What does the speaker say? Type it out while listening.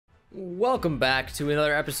Welcome back to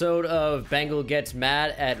another episode of Bengal Gets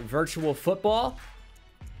Mad at Virtual Football.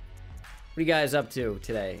 What are you guys up to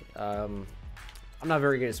today? I'm not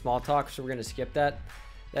very good at small talk, so we're going to skip that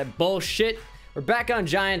bullshit. We're back on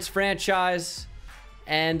Giants franchise,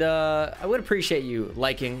 and I would appreciate you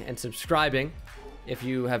liking and subscribing if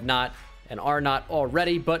you have not and are not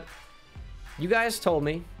already, but you guys told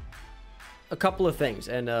me a couple of things,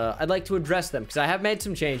 and I'd like to address them because I have made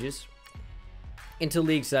some changes into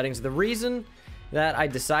league settings. The reason that I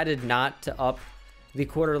decided not to up the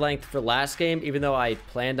quarter length for last game, even though I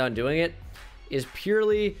planned on doing it, is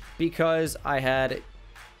purely because I had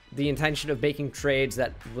the intention of making trades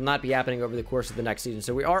that will not be happening over the course of the next season.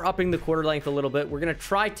 So we are upping the quarter length a little bit. We're going to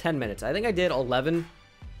try 10 minutes. I think I did 11,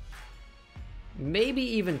 maybe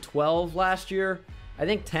even 12 last year. I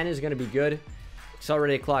think 10 is going to be good.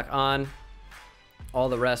 Accelerated clock on. All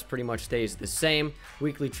the rest pretty much stays the same.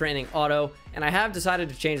 Weekly training auto. And I have decided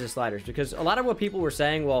to change the sliders because a lot of what people were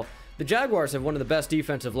saying, well, the Jaguars have one of the best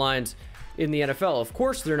defensive lines in the NFL. Of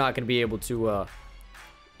course they're not going to be able to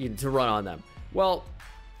run on them. Well,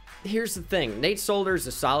 here's the thing. Nate Solder is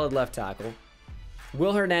a solid left tackle.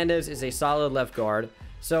 Will Hernandez is a solid left guard.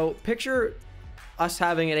 So picture us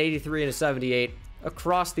having an 83 and a 78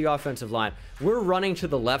 across the offensive line. We're running to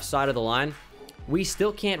the left side of the line. We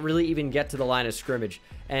still can't really even get to the line of scrimmage.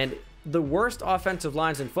 And the worst offensive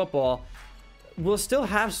lines in football will still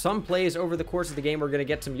have some plays over the course of the game we're going to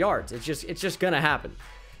get some yards. It's just going to happen.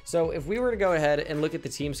 So if we were to go ahead and look at the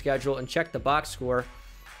team schedule and check the box score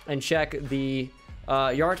and check the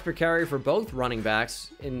yards per carry for both running backs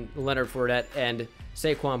in Leonard Fournette and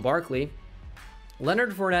Saquon Barkley,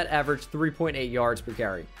 Leonard Fournette averaged 3.8 yards per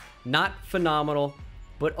carry. Not phenomenal,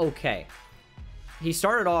 but okay. He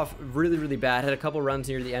started off really bad, had a couple runs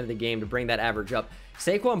near the end of the game to bring that average up.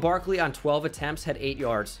 Saquon Barkley on 12 attempts had 8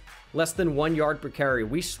 yards, less than 1 yard per carry.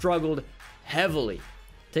 We struggled heavily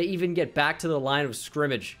to even get back to the line of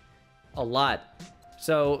scrimmage a lot.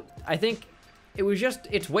 So I think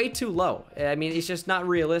it's way too low. I mean, it's just not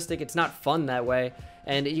realistic. It's not fun that way.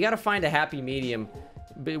 And you got to find a happy medium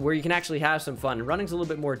where you can actually have some fun. Running's a little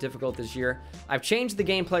bit more difficult this year. I've changed the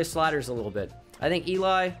gameplay sliders a little bit. I think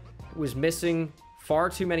Eli was missing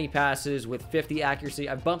far too many passes with 50 accuracy.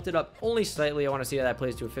 I've bumped it up only slightly. I want to see how that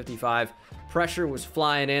plays to a 55. Pressure was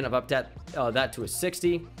flying in. I've upped that to a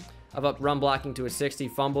 60. I've upped run blocking to a 60.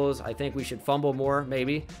 Fumbles, I think we should fumble more,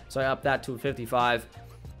 maybe. So I upped that to a 55.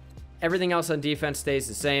 Everything else on defense stays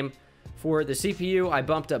the same. For the CPU, I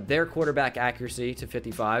bumped up their quarterback accuracy to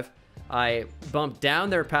 55. I bumped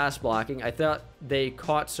down their pass blocking. I thought they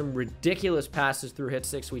caught some ridiculous passes through hit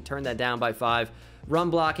 6. We turned that down by 5.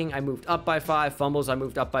 Run blocking, I moved up by 5. Fumbles, I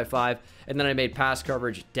moved up by 5. And then I made pass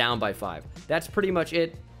coverage down by 5. That's pretty much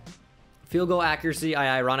it. Field goal accuracy,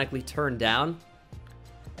 I ironically turned down.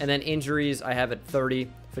 And then injuries, I have at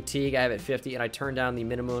 30. Fatigue, I have at 50. And I turned down the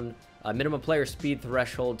minimum player speed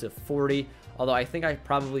threshold to 40. Although I think I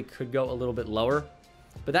probably could go a little bit lower.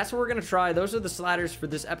 But that's what we're going to try. Those are the sliders for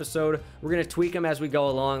this episode. We're going to tweak them as we go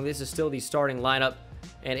along. This is still the starting lineup.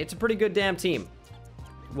 And it's a pretty good damn team.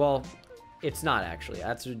 Well, it's not actually.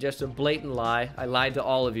 That's just a blatant lie. I lied to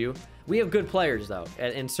all of you. We have good players, though,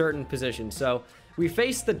 in certain positions. So we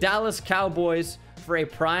face the Dallas Cowboys for a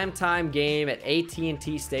primetime game at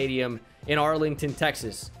AT&T Stadium in Arlington,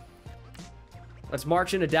 Texas. Let's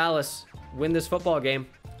march into Dallas, win this football game.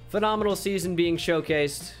 Phenomenal season being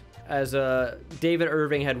showcased as David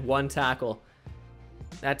Irving had 1 tackle.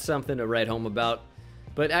 That's something to write home about.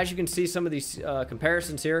 But as you can see, some of these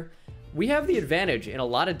comparisons here, we have the advantage in a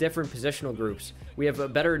lot of different positional groups. We have a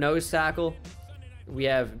better nose tackle. We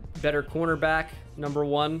have better cornerback, number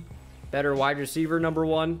 1. Better wide receiver, number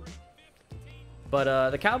 1.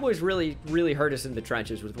 But the Cowboys really hurt us in the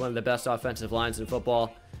trenches with one of the best offensive lines in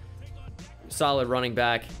football. Solid running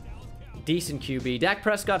back. Decent QB. Dak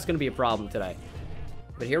Prescott's going to be a problem today.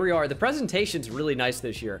 But here we are. The presentation's really nice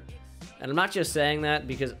this year. And I'm not just saying that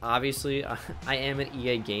because obviously I am an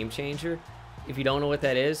EA game changer. If you don't know what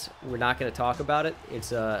that is, we're not going to talk about it.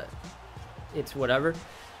 It's whatever.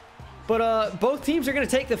 But both teams are going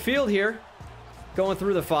to take the field here, going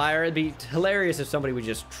through the fire. It'd be hilarious if somebody would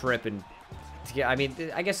just trip and... I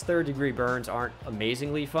mean, I guess third-degree burns aren't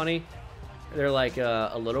amazingly funny. They're like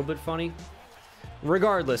a little bit funny.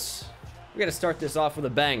 Regardless, we got to start this off with a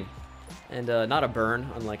bang. And not a burn,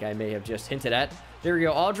 unlike I may have just hinted at. There we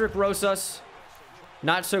go. Aldrick Rosas.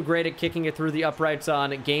 Not so great at kicking it through the uprights on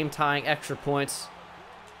game-tying extra points.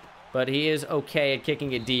 But he is okay at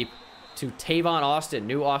kicking it deep to Tavon Austin.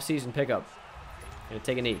 New offseason pickup. Gonna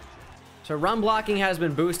take a knee. So run blocking has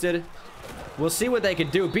been boosted. We'll see what they can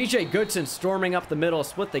do. BJ Goodson storming up the middle.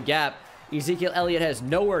 Split the gap. Ezekiel Elliott has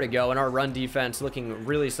nowhere to go, and our run defense looking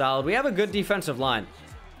really solid. We have a good defensive line.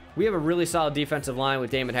 We have a really solid defensive line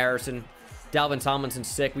with Damon Harrison. Dalvin Tomlinson's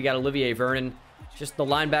sick. We got Olivier Vernon. Just the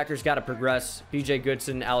linebackers got to progress. B.J.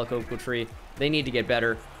 Goodson, Alec Ogletree. They need to get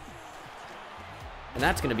better. And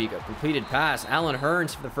that's going to be a completed pass. Allen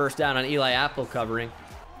Hurns for the first down on Eli Apple covering.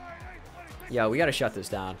 Yeah, we got to shut this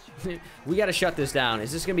down. We got to shut this down.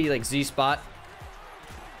 Is this going to be like Z-spot?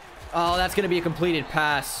 Oh, that's going to be a completed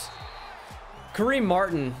pass. Kareem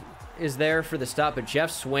Martin is there for the stop, but Jeff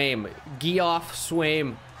Swaim, Geoff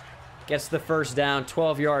Swaim, gets the first down,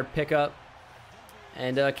 12-yard pickup.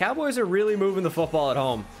 And Cowboys are really moving the football at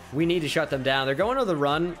home. We need to shut them down. They're going to the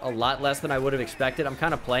run a lot less than I would have expected. I'm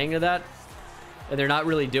kind of playing to that, and they're not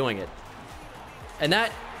really doing it. And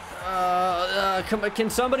that, can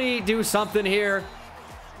somebody do something here?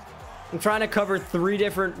 I'm trying to cover 3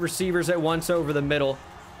 different receivers at once over the middle.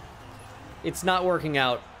 It's not working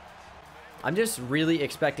out. I'm just really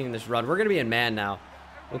expecting this run. We're going to be in man now.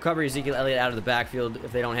 We'll cover Ezekiel Elliott out of the backfield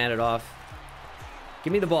if they don't hand it off.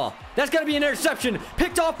 Give me the ball. That's got to be an interception.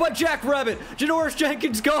 Picked off by Jack Rabbit. Janoris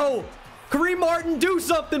Jenkins, go. Kareem Martin, do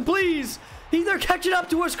something, please. They're catching up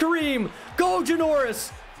to us, Kareem. Go,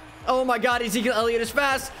 Janoris. Oh, my God. Ezekiel Elliott is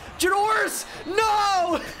fast. Janoris,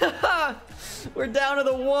 no. We're down to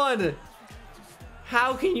the 1.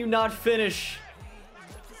 How can you not finish?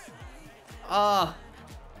 I'll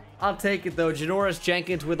take it, though. Janoris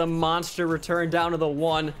Jenkins with a monster return down to the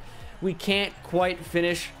 1. We can't quite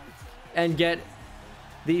finish and get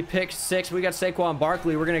the pick 6. We got Saquon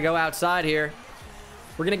Barkley. We're going to go outside here.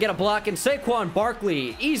 We're going to get a block, and Saquon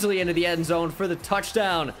Barkley easily into the end zone for the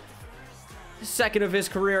touchdown. Second of his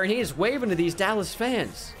career, and he is waving to these Dallas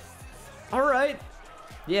fans. All right.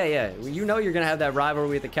 Yeah. You know you're going to have that rivalry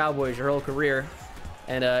with the Cowboys your whole career.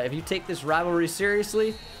 And if you take this rivalry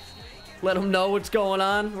seriously, let them know what's going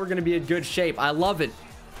on. We're going to be in good shape. I love it.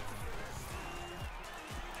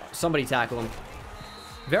 Somebody tackle him.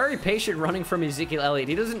 Very patient running from Ezekiel Elliott.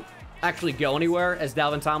 He doesn't actually go anywhere as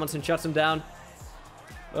Dalvin Tomlinson shuts him down.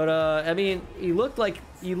 But, I mean, he looked like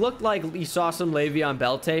he saw some Le'Veon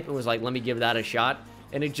Bell tape and was like, let me give that a shot.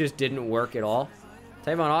 And it just didn't work at all.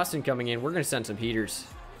 Tavon Austin coming in. We're going to send some heaters.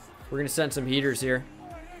 We're going to send some heaters here.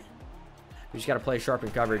 We just got to play sharp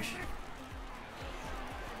in coverage.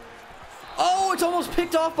 Oh, it's almost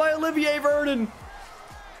picked off by Olivier Vernon.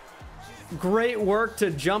 Great work to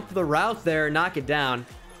jump the route there, knock it down.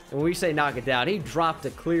 And when we say knock it down, he dropped a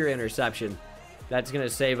clear interception. That's going to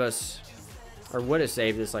save us, or would have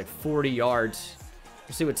saved us, like 40 yards.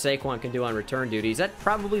 We'll see what Saquon can do on return duties. That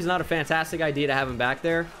probably is not a fantastic idea to have him back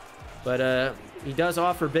there, but he does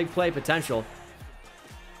offer big play potential.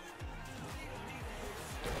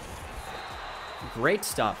 Great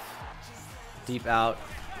stuff. Deep out.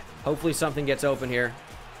 Hopefully something gets open here.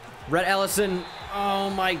 Rhett Ellison.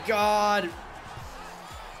 Oh my God.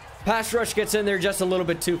 Pass rush gets in there just a little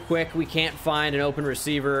bit too quick. We can't find an open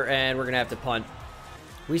receiver, and we're going to have to punt.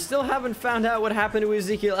 We still haven't found out what happened to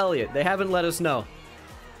Ezekiel Elliott. They haven't let us know.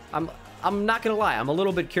 I'm not going to lie. I'm a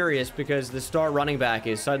little bit curious because the star running back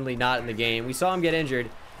is suddenly not in the game. We saw him get injured,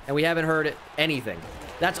 and we haven't heard anything.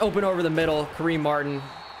 That's open over the middle. Kareem Martin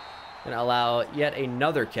going to allow yet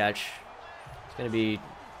another catch. It's going to be,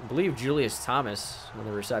 I believe, Julius Thomas on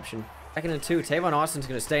the reception. 2nd and 2. Tavon Austin's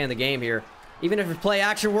going to stay in the game here. Even if it's play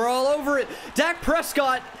action, we're all over it. Dak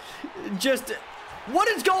Prescott just... What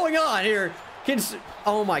is going on here?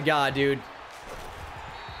 Oh my God, dude.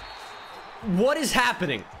 What is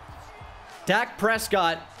happening? Dak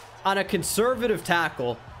Prescott on a conservative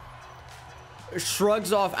tackle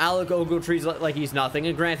shrugs off Alec Ogletree like he's nothing.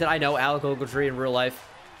 And granted, I know Alec Ogletree in real life,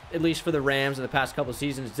 at least for the Rams in the past couple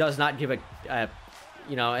seasons, does not give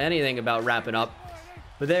you know, anything about wrapping up.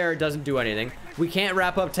 But there, it doesn't do anything. We can't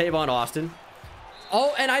wrap up Tavon Austin.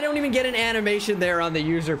 Oh, and I don't even get an animation there on the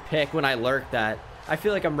user pick when I lurk that. I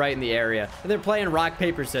feel like I'm right in the area. And they're playing rock,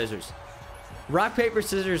 paper, scissors. Rock, paper,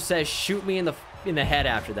 scissors says shoot me in the head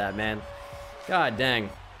after that, man. God dang.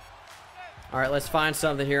 All right, let's find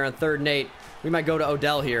something here on 3rd and 8. We might go to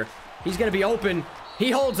Odell here. He's going to be open.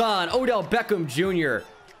 He holds on. Odell Beckham Jr.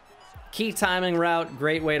 Key timing route.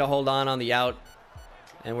 Great way to hold on the out.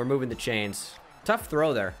 And we're moving the chains. Tough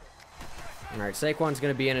throw there. All right, Saquon's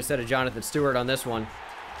going to be in instead of Jonathan Stewart on this one.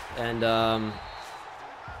 And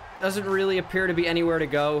doesn't really appear to be anywhere to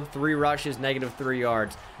go. 3 rushes, -3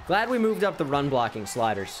 yards. Glad we moved up the run blocking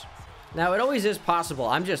sliders. Now, it always is possible.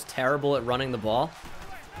 I'm just terrible at running the ball.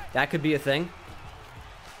 That could be a thing.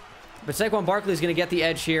 But Saquon Barkley is going to get the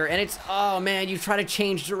edge here. And it's, oh man, you try to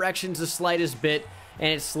change directions the slightest bit, and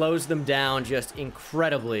it slows them down just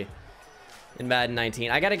incredibly. in Madden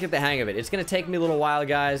 19. I got to get the hang of it. It's going to take me a little while,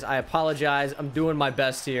 guys. I apologize. I'm doing my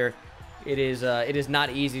best here. It is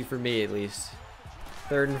not easy for me, at least.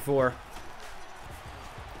 3rd and 4.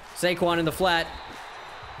 Saquon in the flat.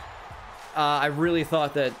 I really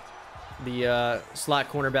thought that the slot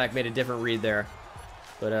cornerback made a different read there.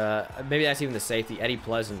 But maybe that's even the safety, Eddie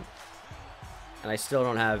Pleasant. And I still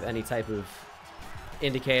don't have any type of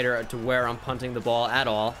indicator to where I'm punting the ball at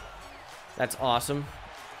all. That's awesome.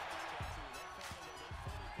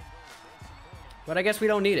 But I guess we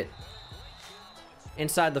don't need it.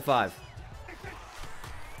 Inside the 5.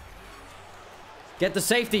 Get the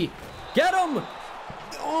safety. Get him!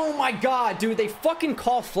 Oh my god, dude. They fucking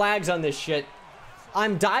call flags on this shit.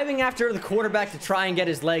 I'm diving after the quarterback to try and get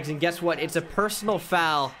his legs, and guess what? It's a personal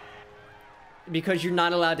foul because you're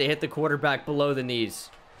not allowed to hit the quarterback below the knees.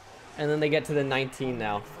 And then they get to the 19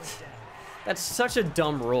 now. That's such a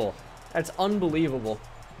dumb rule. That's unbelievable.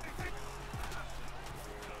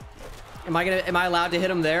 Am I allowed to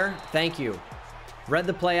hit him there? Thank you. Read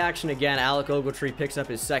the play action again. Alec Ogletree picks up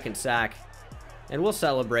his 2nd sack. And we'll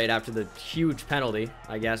celebrate after the huge penalty,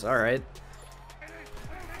 I guess. All right.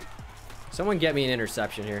 Someone get me an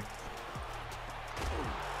interception here.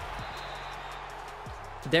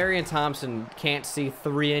 Darian Thompson can't see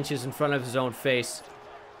 3 inches in front of his own face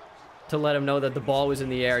to let him know that the ball was in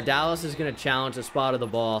the air. Dallas is going to challenge the spot of the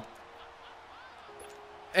ball.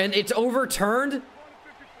 And it's overturned?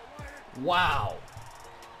 Wow.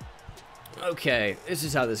 Okay, this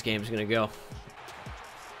is how this game's going to go.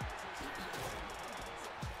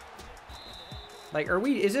 Like,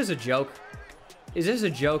 is this a joke? Is this a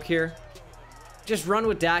joke here? Just run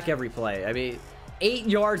with Dak every play. I mean, 8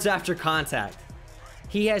 yards after contact.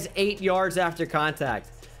 He has 8 yards after contact.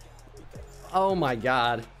 Oh my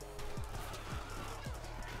god.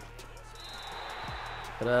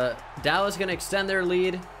 But Dallas gonna extend their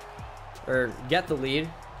lead, or get the lead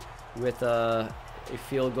with a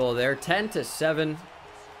field goal there. 10-7.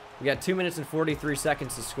 We got 2 minutes and 43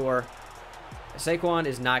 seconds to score. Saquon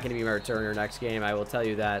is not going to be my returner next game. I will tell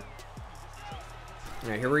you that. All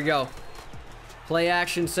right, here we go. Play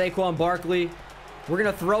action, Saquon Barkley. We're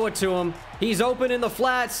going to throw it to him. He's open in the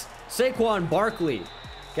flats. Saquon Barkley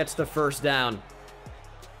gets the 1st down.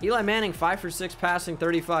 Eli Manning, 5 for 6 passing,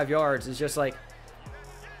 35 yards. It's just like,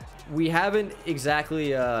 we haven't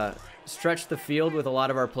exactly stretched the field with a lot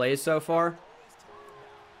of our plays so far.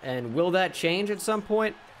 And will that change at some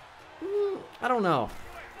point? I don't know.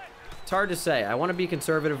 It's hard to say. I want to be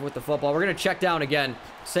conservative with the football. We're going to check down again.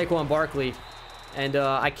 Saquon Barkley. And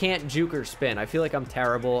I can't juke or spin. I feel like I'm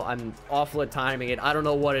terrible. I'm awful at timing it. I don't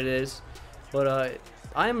know what it is. But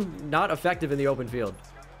I'm not effective in the open field.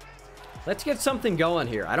 Let's get something going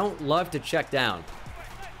here. I don't love to check down.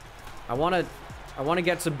 I want to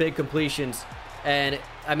get some big completions. And,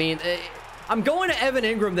 I mean, I'm going to Evan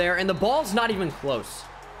Ingram there, and the ball's not even close.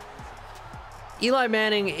 Eli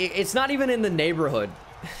Manning, it's not even in the neighborhood.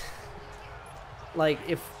 Like,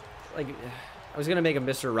 I was going to make a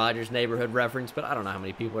Mr. Rogers Neighborhood reference, but I don't know how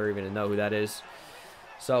many people are even going to know who that is.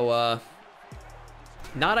 So,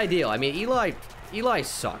 not ideal. I mean, Eli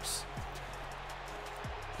sucks.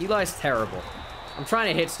 Eli's terrible. I'm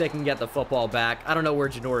trying to hit stick and get the football back. I don't know where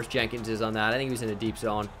Janoris Jenkins is on that. I think he was in a deep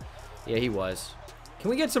zone. Yeah, he was. Can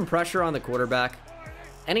we get some pressure on the quarterback?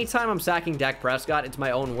 Anytime I'm sacking Dak Prescott, it's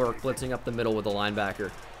my own work blitzing up the middle with a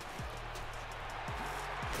linebacker.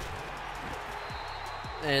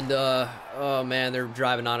 And, oh man, they're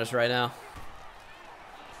driving on us right now.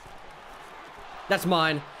 That's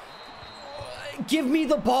mine. Give me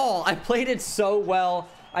the ball. I played it so well.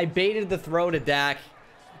 I baited the throw to Dak,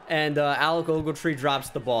 and Alec Ogletree drops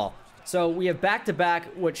the ball. So we have back-to-back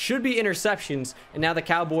what should be interceptions, and now the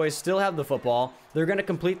Cowboys still have the football. They're going to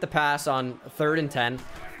complete the pass on 3rd and 10.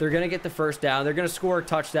 They're going to get the 1st down. They're going to score a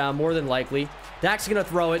touchdown, more than likely. Dak's going to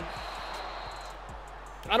throw it.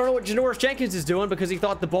 I don't know what Janoris Jenkins is doing because he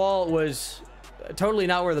thought the ball was totally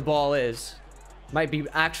not where the ball is. Might be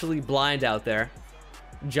actually blind out there.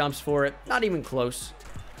 Jumps for it. Not even close.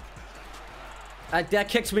 That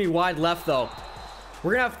kicks me wide left, though.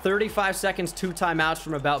 We're going to have 35 seconds, 2 timeouts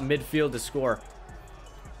from about midfield to score.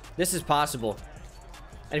 This is possible.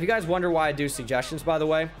 And if you guys wonder why I do suggestions, by the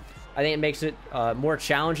way, I think it makes it more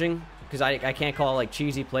challenging because I can't call like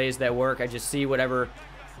cheesy plays that work. I just see whatever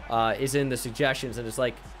is in the suggestions, and it's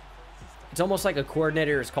like, it's almost like a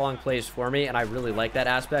coordinator is calling plays for me, and I really like that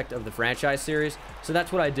aspect of the franchise series. So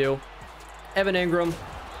that's what I do. Evan Ingram.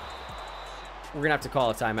 We're going to have to call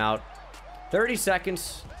a timeout. 30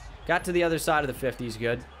 seconds. Got to the other side of the 50s.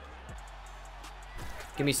 Good.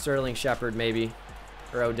 Give me Sterling Shepard, maybe.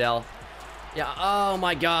 Or Odell. Yeah. Oh,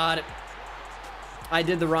 my God. I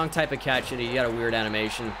did the wrong type of catch, and he got a weird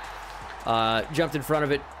animation. Jumped in front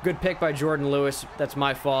of it. Good pick by Jordan Lewis. That's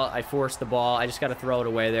my fault. I forced the ball. I just got to throw it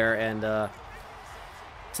away there, and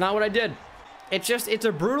it's not what I did. It's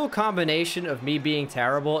a brutal combination of me being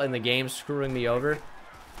terrible and the game screwing me over.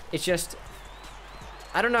 It's just,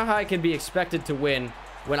 I don't know how I can be expected to win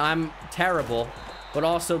when I'm terrible, but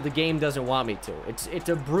also the game doesn't want me to. It's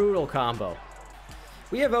a brutal combo.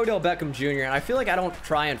 We have Odell Beckham Jr., and I feel like I don't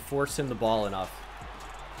try and force him the ball enough.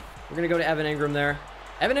 We're going to go to Evan Ingram there.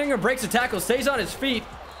 Evan Ingram breaks a tackle, stays on his feet.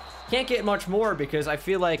 Can't get much more because I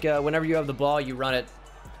feel like whenever you have the ball, you run it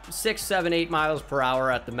 6, 7, 8 miles per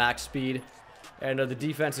hour at the max speed. And the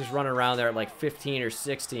defense is running around there at like 15 or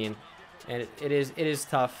 16. And it is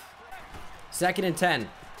tough. 2nd and 10.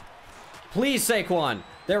 Please, Saquon.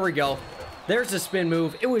 There we go. There's the spin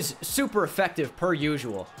move. It was super effective per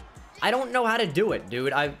usual. I don't know how to do it,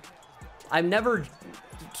 dude. I'm never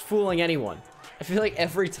fooling anyone. I feel like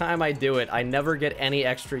every time I do it, I never get any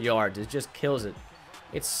extra yards. It just kills it.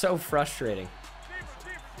 It's so frustrating.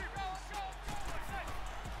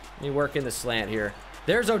 Let me work in the slant here.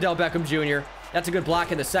 There's Odell Beckham Jr. That's a good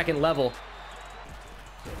block in the 2nd level.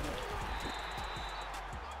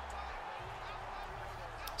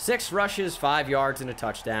 Six rushes, 5 yards, and a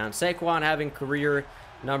touchdown. Saquon having career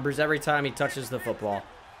numbers every time he touches the football.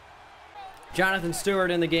 Jonathan Stewart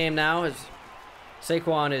in the game now as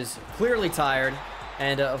Saquon is clearly tired.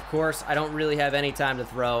 And, of course, I don't really have any time to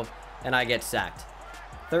throw, and I get sacked.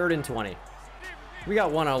 3rd and 20. We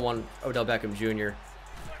got one-on-one Odell Beckham Jr.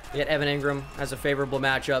 We got Evan Ingram as a favorable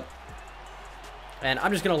matchup. And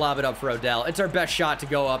I'm just going to lob it up for Odell. It's our best shot to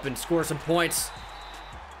go up and score some points.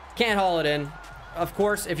 Can't haul it in. Of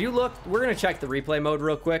course, if you look, we're going to check the replay mode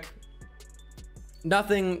real quick.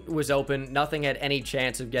 Nothing was open. Nothing had any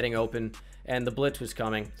chance of getting open. And the blitz was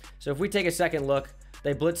coming. So if we take a second look,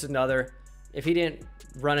 they blitz another. If he didn't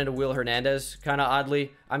run into Will Hernandez, kind of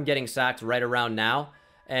oddly, I'm getting sacked right around now.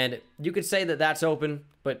 And you could say that that's open,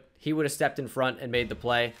 but he would have stepped in front and made the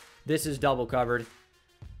play. This is double covered.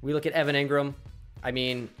 We look at Evan Ingram. I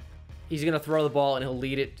mean, he's going to throw the ball and he'll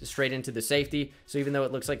lead it straight into the safety. So even though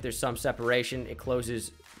it looks like there's some separation, it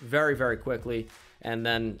closes very, very quickly. And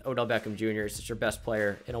then Odell Beckham Jr. is just your best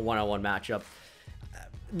player in a one-on-one matchup.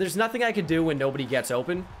 There's nothing I could do when nobody gets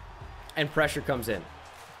open and pressure comes in.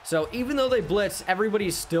 So even though they blitz,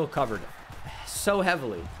 everybody's still covered so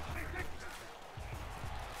heavily.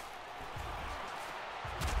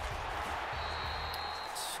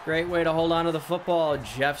 It's a great way to hold on to the football.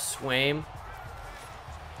 Jeff Swaim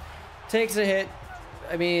takes a hit.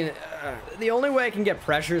 I mean, the only way I can get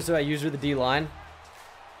pressure is if I use the D-line.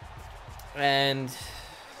 And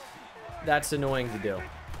that's annoying to do.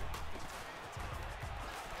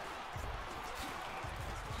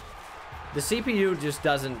 The CPU just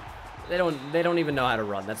doesn't, they don't even know how to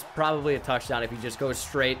run. That's probably a touchdown if he just goes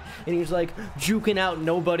straight and he's like juking out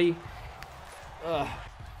nobody. Ugh. All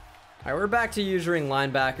right, we're back to using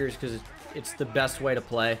linebackers because it's the best way to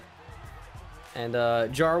play. And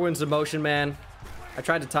Jarwin's a motion man. I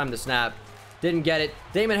tried to time the snap. Didn't get it.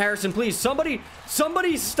 Damon Harrison, please. Somebody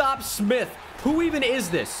stop Smith. Who even is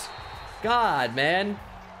this? God, man.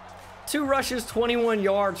 2 rushes, 21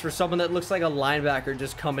 yards for someone that looks like a linebacker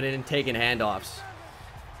just coming in and taking handoffs.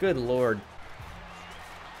 Good Lord.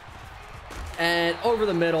 And over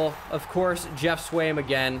the middle, of course, Jeff Swaim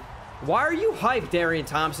again. Why are you hyped, Darian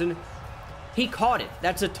Thompson? He caught it.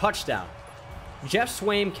 That's a touchdown. Jeff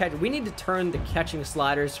Swaim catch. We need to turn the catching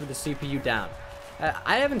sliders for the CPU down.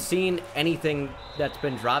 I haven't seen anything that's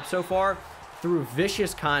been dropped so far through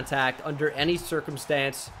vicious contact under any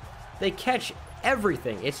circumstance. They catch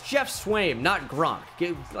everything. It's Jeff Swaim, not Gronk.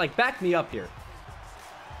 Like, back me up here.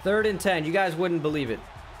 3rd and 10. You guys wouldn't believe it.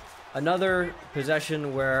 Another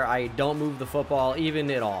possession where I don't move the football even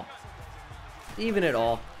at all. Even at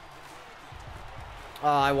all. Oh,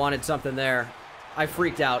 I wanted something there. I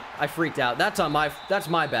freaked out. That's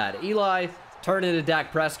my bad. Eli turned into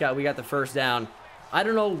Dak Prescott. We got the first down. I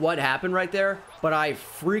don't know what happened right there, but I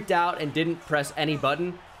freaked out and didn't press any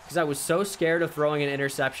button because I was so scared of throwing an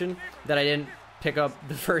interception that I didn't pick up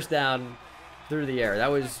the first down through the air. That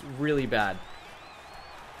was really bad.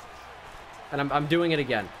 And I'm doing it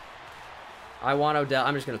again. I want Odell.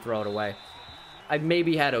 I'm just going to throw it away. I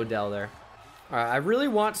maybe had Odell there. All right, I really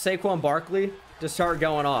want Saquon Barkley to start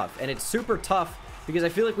going off. And it's super tough because I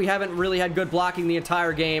feel like we haven't really had good blocking the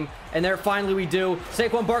entire game. And there finally we do.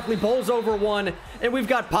 Saquon Barkley bowls over one. And we've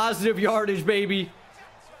got positive yardage, baby.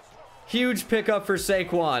 Huge pickup for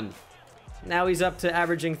Saquon. Now he's up to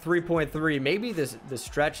averaging 3.3. Maybe the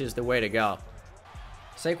stretch is the way to go.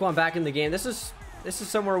 Saquon back in the game. This is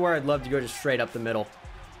somewhere where I'd love to go just straight up the middle.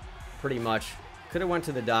 Pretty much. Could have went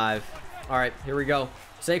to the dive. All right, here we go.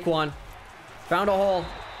 Saquon. Found a hole.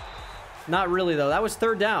 Not really, though. That was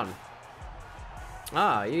third down.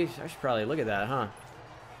 Ah, I should probably look at that, huh?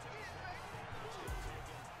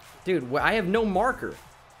 Dude, I have no marker.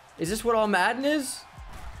 Is this what all Madden is?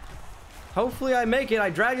 Hopefully I make it. I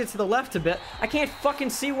dragged it to the left a bit. I can't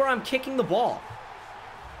fucking see where I'm kicking the ball.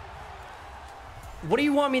 What do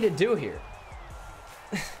you want me to do here?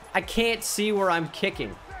 I can't see where I'm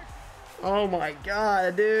kicking. Oh my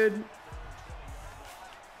god, dude.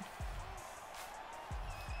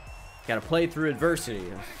 Gotta play through adversity.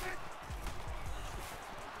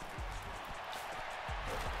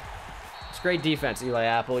 It's great defense, Eli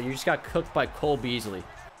Apple. You just got cooked by Cole Beasley.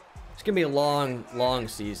 It's gonna be a long, long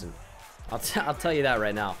season. I'll tell you that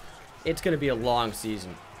right now. It's gonna be a long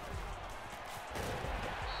season.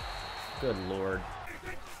 Good lord.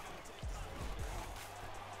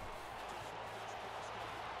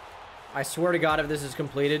 I swear to God, if this is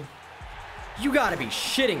completed, you gotta be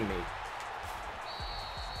shitting me.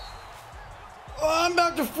 Oh, I'm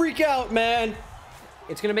about to freak out, man.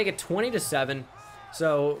 It's gonna make it 20-7.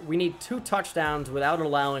 So we need 2 touchdowns without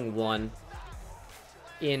allowing 1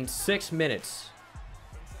 in 6 minutes.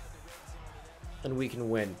 And we can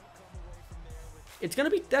win. It's gonna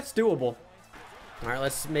be, that's doable. All right,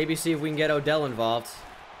 let's maybe see if we can get Odell involved.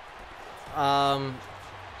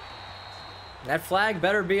 That flag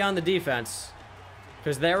better be on the defense,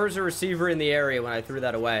 because there was a receiver in the area when I threw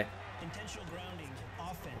that away. Intentional grounding,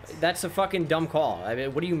 offense. That's a fucking dumb call. I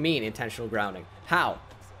mean, what do you mean intentional grounding? How?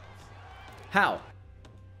 How?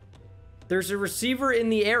 There's a receiver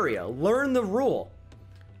in the area. Learn the rule.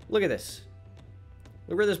 Look at this.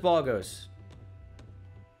 Look where this ball goes.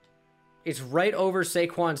 It's right over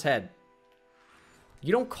Saquon's head.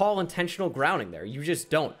 You don't call intentional grounding there. You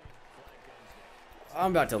just don't.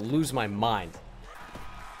 I'm about to lose my mind.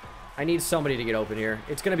 I need somebody to get open here.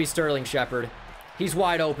 It's going to be Sterling Shepard. He's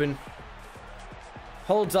wide open.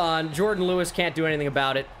 Holds on. Jordan Lewis can't do anything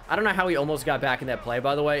about it. I don't know how he almost got back in that play,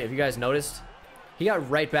 by the way. If you guys noticed, he got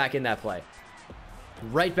right back in that play.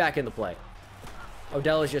 Right back in the play.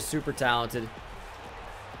 Odell is just super talented.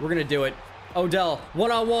 We're going to do it. Odell,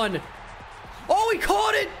 one-on-one. Oh, he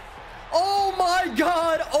caught it! Oh my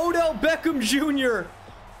God! Odell Beckham Jr.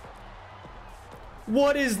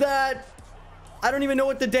 What is that? I don't even know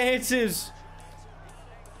what the dance is.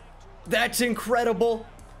 That's incredible.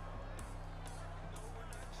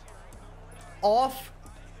 Off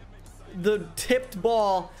the tipped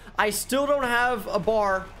ball. I still don't have a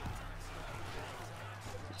bar.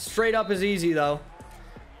 Straight up is easy, though.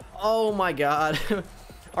 Oh my God.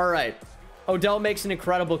 All right. Odell makes an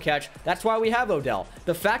incredible catch. That's why we have Odell.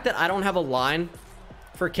 The fact that I don't have a line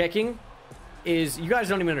for kicking is, you guys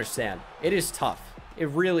don't even understand. It is tough. It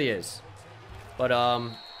really is. But,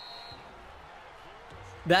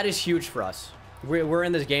 that is huge for us. We're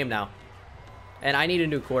in this game now. And I need a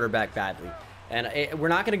new quarterback badly. And we're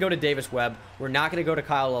not going to go to Davis Webb. We're not going to go to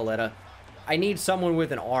Kyle Lauletta. I need someone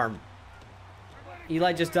with an arm.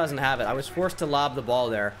 Eli just doesn't have it. I was forced to lob the ball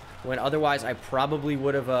there, when otherwise I probably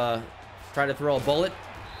would have tried to throw a bullet.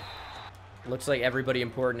 Looks like everybody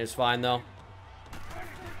important is fine, though.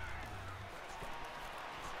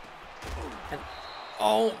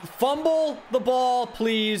 Oh, fumble the ball,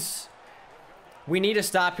 please. We need to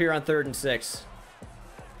stop here on 3rd and 6.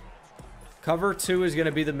 Cover 2 is going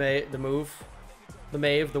to be the move.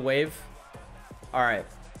 The wave. All right.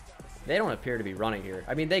 They don't appear to be running here.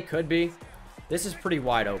 I mean, they could be. This is pretty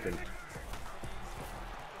wide open.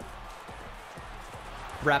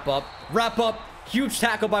 Wrap up. Wrap up. Huge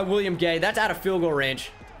tackle by William Gay. That's out of field goal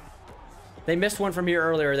range. They missed one from here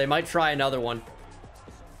earlier. They might try another one.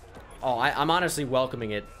 Oh, I'm honestly welcoming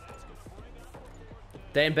it.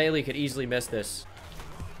 Dan Bailey could easily miss this.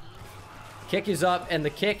 Kick is up, and the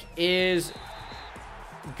kick is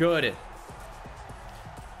good.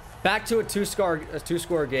 Back to a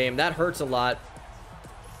two-score game. That hurts a lot.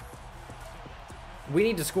 We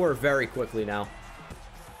need to score very quickly now.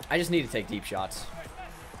 I just need to take deep shots.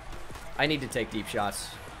 I need to take deep shots.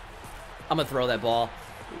 I'm gonna throw that ball.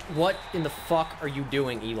 What in the fuck are you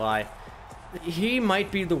doing, Eli? He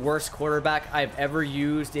might be the worst quarterback I've ever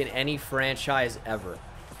used in any franchise ever.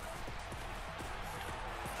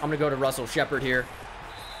 I'm going to go to Russell Shepard here.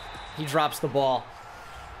 He drops the ball.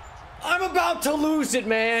 I'm about to lose it,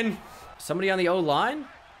 man. Somebody on the O-line?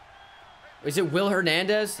 Is it Will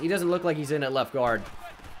Hernandez? He doesn't look like he's in at left guard.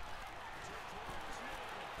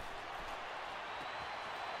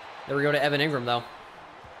 There we go to Evan Ingram, though.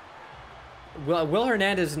 Will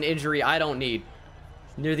Hernandez is an injury I don't need.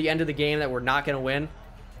 Near the end of the game that we're not going to win.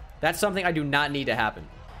 That's something I do not need to happen.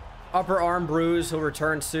 Upper arm bruise. He'll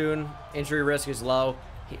return soon. Injury risk is low.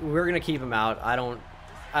 We're going to keep him out. I don't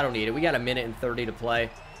need it. We got a minute and 30 to play.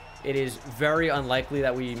 It is very unlikely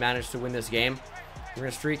that we manage to win this game. We're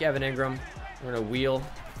going to streak Evan Ingram. We're going to wheel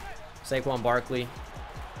Saquon Barkley.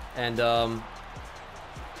 And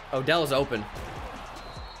Odell's open.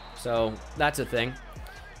 So that's a thing.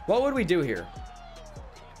 What would we do here?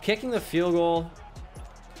 Kicking the field goal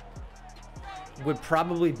would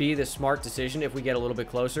probably be the smart decision if we get a little bit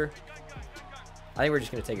closer. I think we're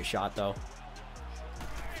just going to take a shot, though.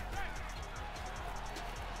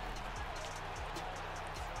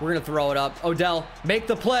 We're going to throw it up. Odell, make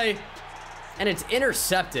the play. And it's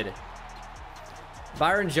intercepted.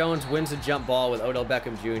 Byron Jones wins a jump ball with Odell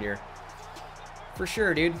Beckham Jr. For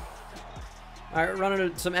sure, dude. All right,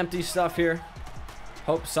 running some empty stuff here.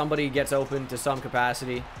 Hope somebody gets open to some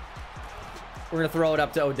capacity. We're going to throw it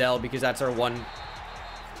up to Odell because that's our one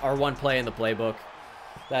play in the playbook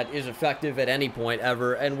that is effective at any point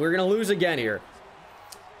ever. And we're going to lose again here.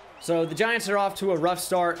 So the Giants are off to a rough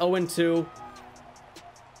start, 0-2.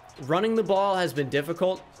 Running the ball has been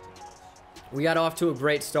difficult. We got off to a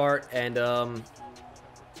great start, and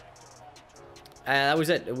that was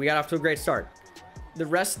it. We got off to a great start. The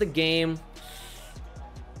rest of the game,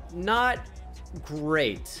 not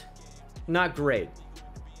great. Not great.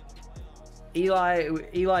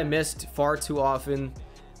 Eli missed far too often.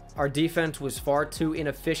 Our defense was far too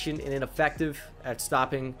inefficient and ineffective at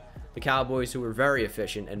stopping the Cowboys, who were very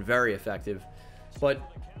efficient and very effective. But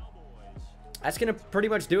that's going to pretty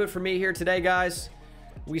much do it for me here today, guys.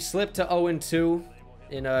 We slipped to 0-2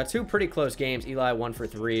 in two pretty close games. Eli 1 for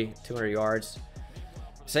 3, 200 yards.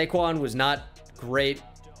 Saquon was not great.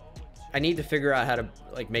 I need to figure out how to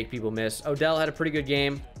make people miss. Odell had a pretty good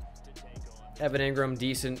game. Evan Ingram,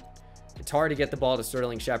 decent. It's hard to get the ball to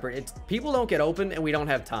Sterling Shepard. People don't get open, and we don't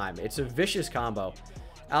have time. It's a vicious combo.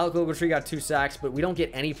 Alec Ogletree got 2 sacks, but we don't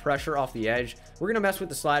get any pressure off the edge. We're going to mess with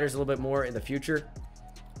the sliders a little bit more in the future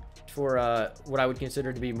for what I would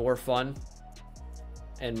consider to be more fun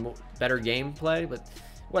and better gameplay, but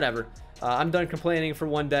whatever. I'm done complaining for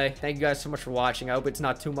one day. Thank you guys so much for watching. I hope it's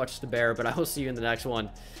not too much to bear, but I will see you in the next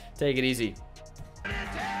one. Take it easy.